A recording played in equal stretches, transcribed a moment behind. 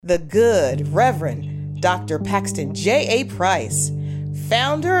the good Reverend Dr. Paxton J.A. Price,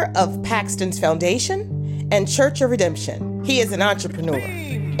 founder of Paxton's Foundation and Church of Redemption. He is an entrepreneur,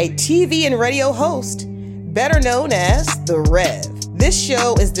 a TV and radio host, better known as The Rev. This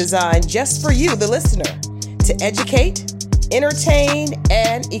show is designed just for you, the listener, to educate, entertain,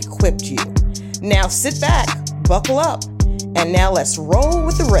 and equip you. Now sit back, buckle up, and now let's roll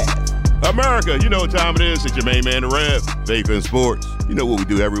with The Rev. America, you know what time it is. It's your main man, The Rev, Faith in Sports. You know what we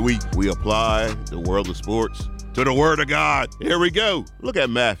do every week? We apply the world of sports to the Word of God. Here we go. Look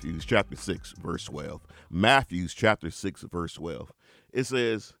at Matthew chapter 6, verse 12. Matthew chapter 6, verse 12. It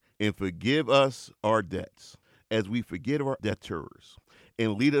says, "And forgive us our debts, as we forgive our debtors.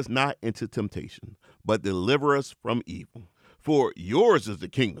 And lead us not into temptation, but deliver us from evil. For yours is the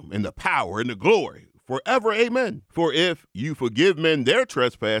kingdom, and the power, and the glory, forever. Amen. For if you forgive men their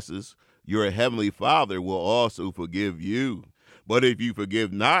trespasses, your heavenly Father will also forgive you. But if you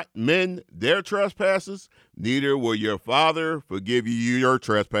forgive not men their trespasses, neither will your Father forgive you your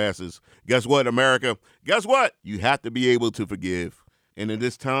trespasses." Guess what, America? Guess what? You have to be able to forgive. And in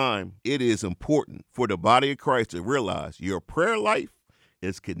this time, it is important for the body of Christ to realize your prayer life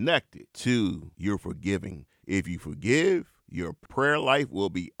is connected to your forgiving. If you forgive, your prayer life will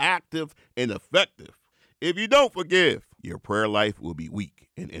be active and effective. If you don't forgive, your prayer life will be weak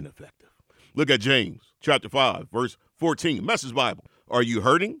and ineffective. Look at James chapter 5, verse 14, Message Bible. Are you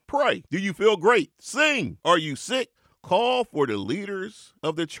hurting? Pray. Do you feel great? Sing. Are you sick? Call for the leaders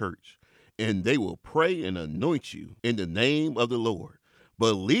of the church, and they will pray and anoint you in the name of the Lord.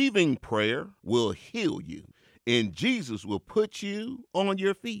 Believing prayer will heal you, and Jesus will put you on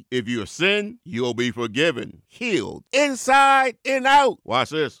your feet. If you sin, you'll be forgiven, healed, inside and out.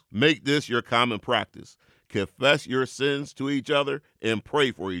 Watch this. Make this your common practice. Confess your sins to each other and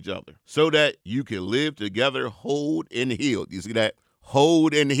pray for each other so that you can live together whole and healed. You see that?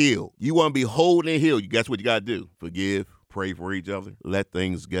 Whole and healed. You want to be whole and healed. Guess what you got to do? Forgive, pray for each other, let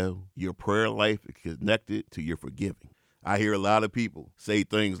things go. Your prayer life is connected to your forgiving. I hear a lot of people say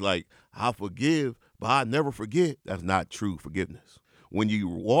things like, "I forgive, but I never forget." That's not true forgiveness. When you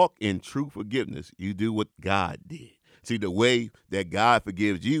walk in true forgiveness, you do what God did. See, the way that God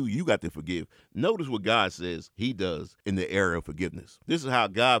forgives you, you got to forgive. Notice what God says he does in the area of forgiveness. This is how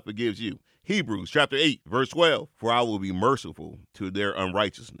God forgives you. Hebrews chapter 8, verse 12. "For I will be merciful to their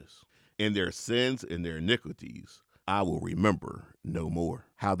unrighteousness, and their sins and their iniquities I will remember no more."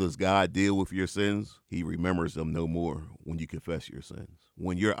 How does God deal with your sins? He remembers them no more when you confess your sins.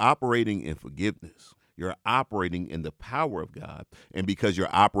 When you're operating in forgiveness, you're operating in the power of God. And because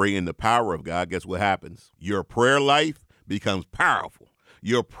you're operating in the power of God, guess what happens? Your prayer life becomes powerful.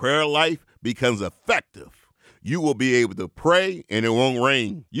 Your prayer life becomes effective. You will be able to pray and it won't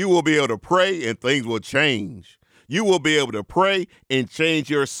rain. You will be able to pray and things will change. You will be able to pray and change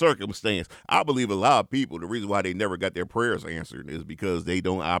your circumstance. I believe a lot of people, the reason why they never got their prayers answered is because they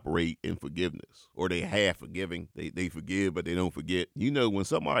don't operate in forgiveness, or they have forgiving. They forgive, but they don't forget. You know, when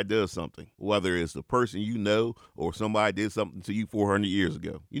somebody does something, whether it's the person you know or somebody did something to you 400 years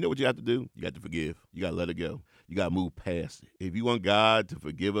ago, you know what you have to do? You got to forgive. You got to let it go. You got to move past it. If you want God to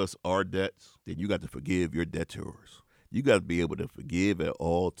forgive us our debts, then you got to forgive your debtors. You got to be able to forgive at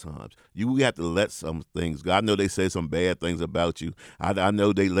all times. You have to let some things go. I know they say some bad things about you. I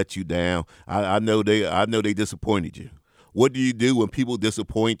know they let you down. I know they disappointed you. What do you do when people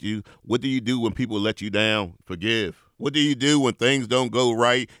disappoint you? What do you do when people let you down? Forgive. What do you do when things don't go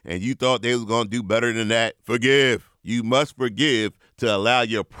right and you thought they was going to do better than that? Forgive. You must forgive to allow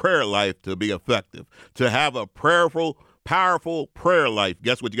your prayer life to be effective, to have a powerful prayer life.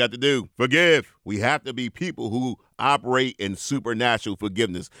 Guess what you got to do? Forgive. We have to be people who operate in supernatural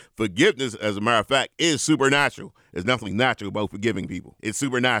forgiveness. Forgiveness, as a matter of fact, is supernatural. There's nothing natural about forgiving people. It's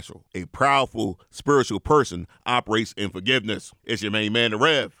supernatural. A powerful spiritual person operates in forgiveness. It's your main man, The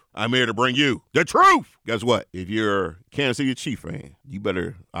Rev. I'm here to bring you the truth. Guess what? If you're a Kansas City Chiefs fan, you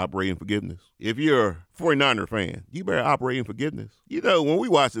better operate in forgiveness. If you're a 49er fan, you better operate in forgiveness. You know, when we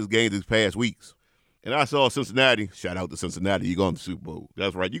watched this game these past weeks, and I saw Cincinnati, shout out to Cincinnati, you're going to the Super Bowl.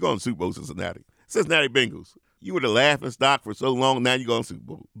 That's right, you're going to the Super Bowl, Cincinnati. Cincinnati Bengals. You were the laughing stock for so long, now you're going to Super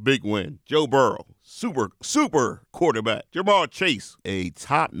Bowl. Big win. Joe Burrow, super quarterback. Jamar Chase, a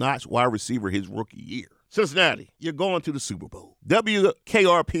top-notch wide receiver his rookie year. Cincinnati, you're going to the Super Bowl.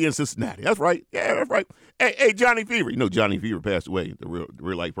 WKRP in Cincinnati. That's right. Yeah, that's right. Hey, Johnny Fever. You know Johnny Fever passed away. The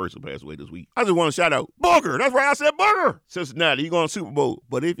real life person passed away this week. I just want to shout out Booger. That's right. I said Booger. Cincinnati, you're going to Super Bowl.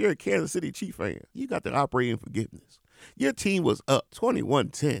 But if you're a Kansas City Chiefs fan, you got to operate in forgiveness. Your team was up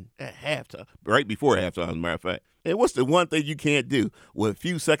 21-10 at halftime, right before halftime, as a matter of fact. And what's the one thing you can't do with a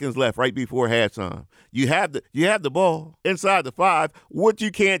few seconds left right before halftime? You have the ball inside the 5. What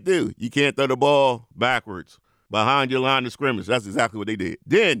you can't do, you can't throw the ball backwards behind your line of scrimmage. That's exactly what they did.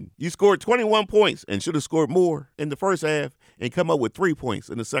 Then you scored 21 points and should have scored more in the first half and come up with 3 points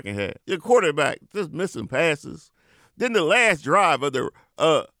in the second half. Your quarterback just missing passes. Then the last drive of the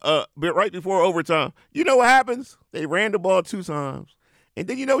bit right before overtime, you know what happens? They ran the ball 2 times. And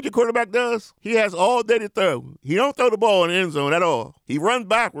then you know what your quarterback does? He has all day to throw. He don't throw the ball in the end zone at all. He runs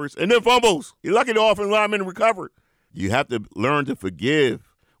backwards and then fumbles. You're lucky the offensive lineman recovered. You have to learn to forgive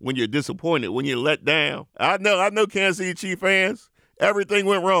when you're disappointed, when you're let down. I know Kansas City Chiefs fans, everything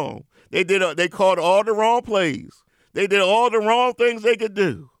went wrong. They called all the wrong plays. They did all the wrong things they could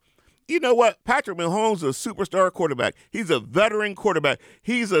do. You know what? Patrick Mahomes is a superstar quarterback. He's a veteran quarterback.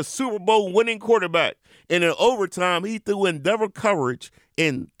 He's a Super Bowl winning quarterback. And in overtime, he threw in double coverage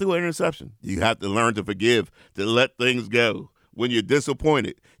and threw an interception. You have to learn to forgive, to let things go when you're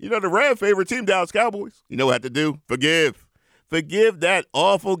disappointed. You know, the Rams' favorite team, Dallas Cowboys, you know what I have to do? Forgive. Forgive that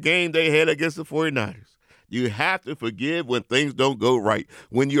awful game they had against the 49ers. You have to forgive when things don't go right,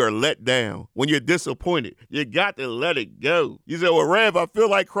 when you are let down, when you're disappointed. You got to let it go. You say, well, Rev, I feel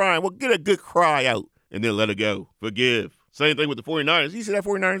like crying. Well, get a good cry out and then let it go. Forgive. Same thing with the 49ers. You see that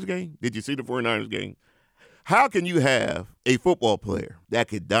 49ers game? Did you see the 49ers game? How can you have a football player that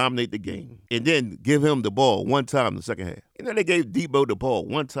could dominate the game and then give him the ball one time in the second half? You know, they gave Debo the ball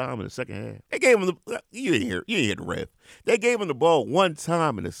one time in the second half. They gave him you didn't hear the ref. They gave him the ball one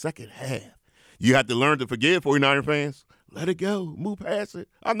time in the second half. You have to learn to forgive, 49er fans. Let it go. Move past it.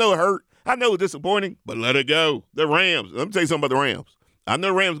 I know it hurt. I know it's disappointing, but let it go. The Rams. Let me tell you something about the Rams. I know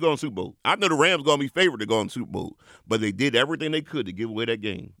the Rams going to Super Bowl. I know the Rams going to be favored to go on Super Bowl, but they did everything they could to give away that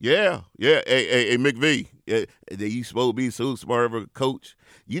game. Yeah. Hey, McVay, you supposed to be so smart of a coach.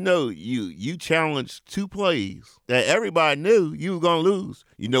 You know, you challenged 2 plays that everybody knew you were going to lose.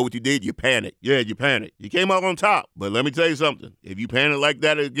 You know what you did? You panicked. Yeah, you panicked. You came out on top. But let me tell you something. If you panic like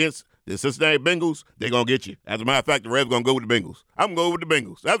that against the Cincinnati Bengals, they're going to get you. As a matter of fact, the Revs going to go with the Bengals. I'm going to go with the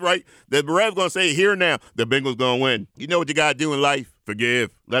Bengals. That's right. The Revs going to say here now, the Bengals going to win. You know what you got to do in life? Forgive.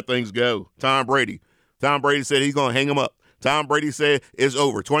 Let things go. Tom Brady. Tom Brady said he's going to hang him up. Tom Brady said it's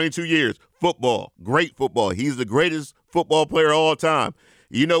over. 22 years. Football. Great football. He's the greatest football player of all time.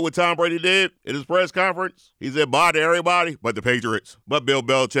 You know what Tom Brady did at his press conference? He said bye to everybody but the Patriots, but Bill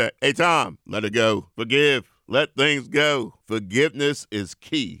Belichick. Hey, Tom, let it go. Forgive. Let things go. Forgiveness is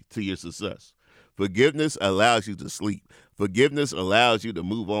key to your success. Forgiveness allows you to sleep. Forgiveness allows you to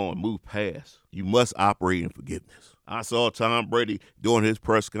move on, move past. You must operate in forgiveness. I saw Tom Brady during his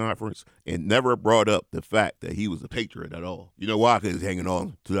press conference and never brought up the fact that he was a Patriot at all. You know why? Because he's hanging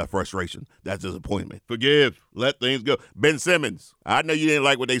on to that frustration, that disappointment. Forgive. Let things go. Ben Simmons, I know you didn't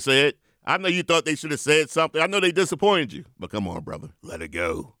like what they said. I know you thought they should have said something. I know they disappointed you. But come on, brother. Let it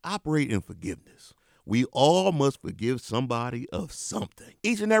go. Operate in forgiveness. We all must forgive somebody of something.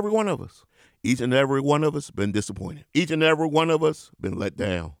 Each and every one of us. Each and every one of us been disappointed. Each and every one of us been let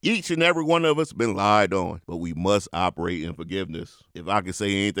down. Each and every one of us been lied on. But we must operate in forgiveness. If I can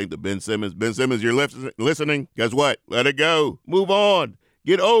say anything to Ben Simmons, you're listening, guess what? Let it go. Move on.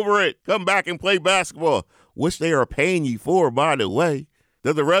 Get over it. Come back and play basketball, which they are paying you for, by the way.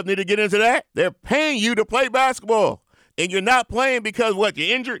 Does the Rev need to get into that? They're paying you to play basketball. And you're not playing because what?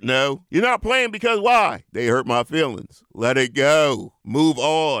 You're injured? No. You're not playing because why? They hurt my feelings. Let it go. Move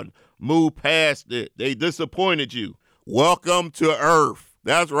on. Move past it. They disappointed you. Welcome to Earth.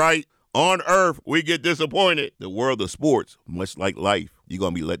 That's right. On Earth, we get disappointed. The world of sports, much like life, you're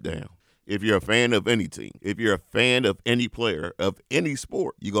going to be let down. If you're a fan of any team, if you're a fan of any player, of any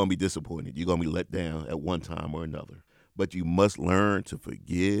sport, you're going to be disappointed. You're going to be let down at one time or another. But you must learn to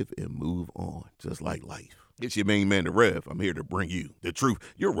forgive and move on, just like life. It's your main man, the Rev. I'm here to bring you the truth.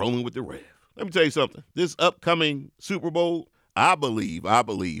 You're rolling with the Rev. Let me tell you something. This upcoming Super Bowl, I believe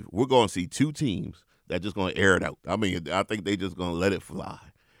we're going to see 2 teams that just going to air it out. I mean, I think they just going to let it fly.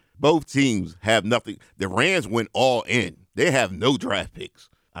 Both teams have nothing. The Rams went all in. They have no draft picks,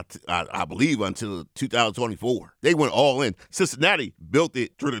 I believe, until 2024. They went all in. Cincinnati built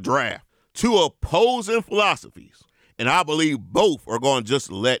it through the draft. 2 opposing philosophies. And I believe both are going to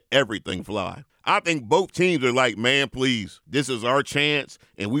just let everything fly. I think both teams are like, man, please, this is our chance,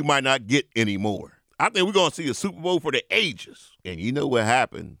 and we might not get any more. I think we're going to see a Super Bowl for the ages. And you know what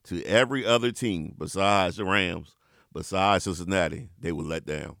happened to every other team besides the Rams, besides Cincinnati? They were let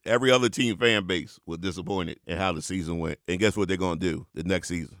down. Every other team fan base was disappointed in how the season went. And guess what they're going to do the next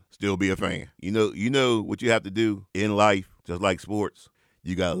season? Still be a fan. You know what you have to do in life, just like sports?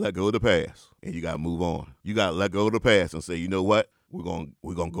 You got to let go of the past and you got to move on. You got to let go of the past and say, you know what? We're going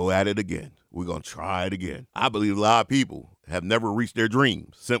to go at it again. We're going to try it again. I believe a lot of people have never reached their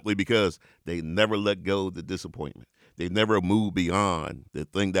dreams simply because they never let go of the disappointment. They never moved beyond the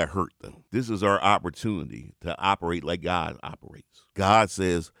thing that hurt them. This is our opportunity to operate like God operates. God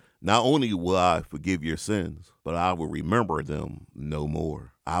says, not only will I forgive your sins, but I will remember them no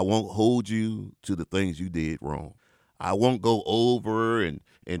more. I won't hold you to the things you did wrong. I won't go over and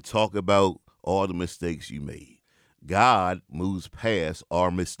talk about all the mistakes you made. God moves past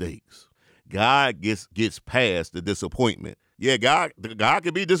our mistakes. God gets past the disappointment. Yeah, God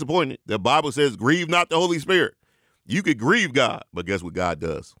can be disappointed. The Bible says, grieve not the Holy Spirit. You could grieve God, but guess what God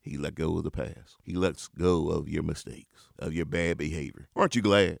does? He let go of the past. He lets go of your mistakes, of your bad behavior. Aren't you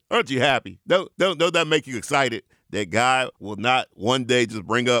glad? Aren't you happy? Don't that make you excited that God will not one day just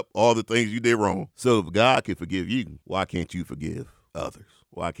bring up all the things you did wrong? So if God can forgive you, why can't you forgive others?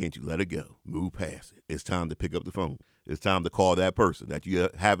 Why can't you let it go? Move past it. It's time to pick up the phone. It's time to call that person that you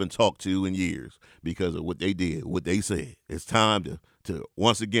haven't talked to in years because of what they did, what they said. It's time to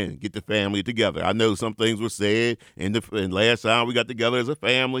once again get the family together. I know some things were said and last time we got together as a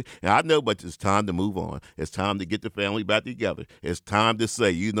family, and I know, but it's time to move on. It's time to get the family back together. It's time to say,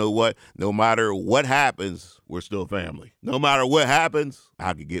 you know what? No matter what happens, we're still family. No matter what happens,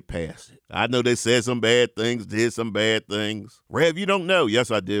 I can get past it. I know they said some bad things, did some bad things. Rev, you don't know. Yes,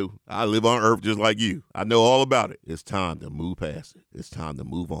 I do. I live on earth just like you. I know all about it. It's time to move past it. It's time to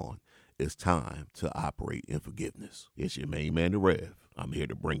move on. It's time to operate in forgiveness. It's your main man, the Rev. I'm here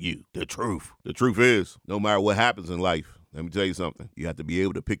to bring you the truth. The truth is, no matter what happens in life, let me tell you something. You have to be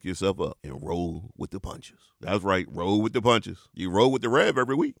able to pick yourself up and roll with the punches. That's right, roll with the punches. You roll with the Rev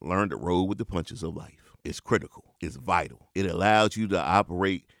every week. Learn to roll with the punches of life. It's critical. It's vital. It allows you to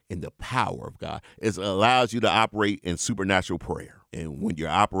operate in the power of God. It allows you to operate in supernatural prayer. And when you're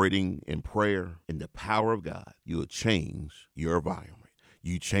operating in prayer, in the power of God, you'll change your environment.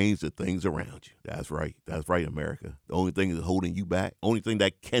 You change the things around you. That's right. That's right, America. The only thing that's holding you back, only thing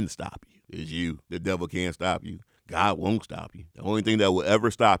that can stop you is you. The devil can't stop you. God won't stop you. The only thing that will ever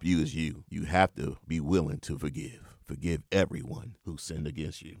stop you is you. You have to be willing to forgive. Forgive everyone who sinned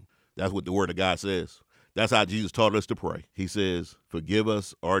against you. That's what the Word of God says. That's how Jesus taught us to pray. He says, forgive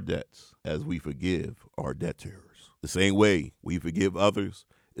us our debts as we forgive our debtors. The same way we forgive others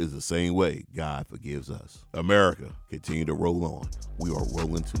is the same way God forgives us. America, continue to roll on. We are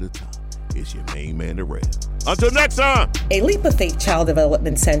rolling to the top. It's your main man, the Rev. Until next time. A Leap of Faith Child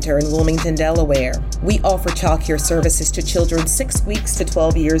Development Center in Wilmington, Delaware. We offer child care services to children 6 weeks to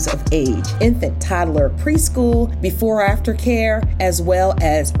 12 years of age, infant, toddler, preschool, before after care, as well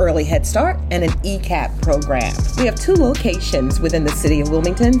as early Head Start and an ECAP program. We have 2 locations within the city of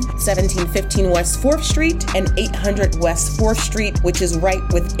Wilmington, 1715 West 4th Street and 800 West 4th Street, which is right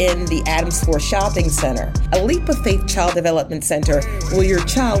within the Adams Ford Shopping Center. A Leap of Faith Child Development Center, where your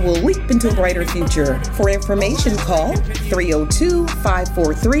child will leap into a brighter future. For information, call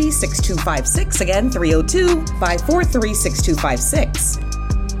 302-543-6256. Again, 302-543-6256.